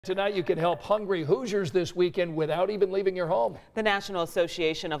Tonight you can help hungry Hoosiers this weekend without even leaving your home. The National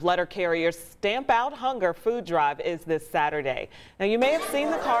Association of Letter Carriers Stamp Out Hunger food drive is this Saturday. Now you may have seen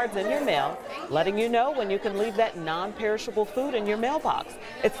the cards in your mail letting you know when you can leave that non-perishable food in your mailbox.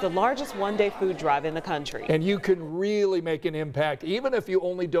 It's the largest one-day food drive in the country. And you can really make an impact even if you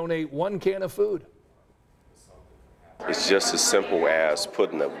only donate 1 can of food. It's just as simple as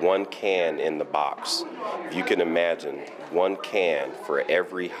putting one can in the box. You can imagine 1 can for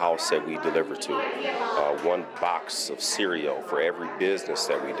every house that we deliver to, 1 box of cereal for every business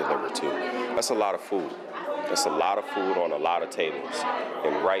that we deliver to. That's a lot of food. That's a lot of food on a lot of tables.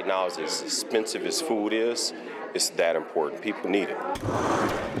 And right now, as expensive as food is, it's that important. People need it.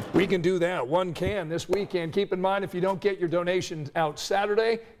 We can do that, 1 can this weekend. Keep in mind, if you don't get your donations out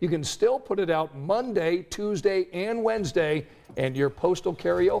Saturday, you can still put it out Monday, Tuesday, and Wednesday, and your postal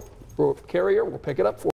carrier will pick it up for you.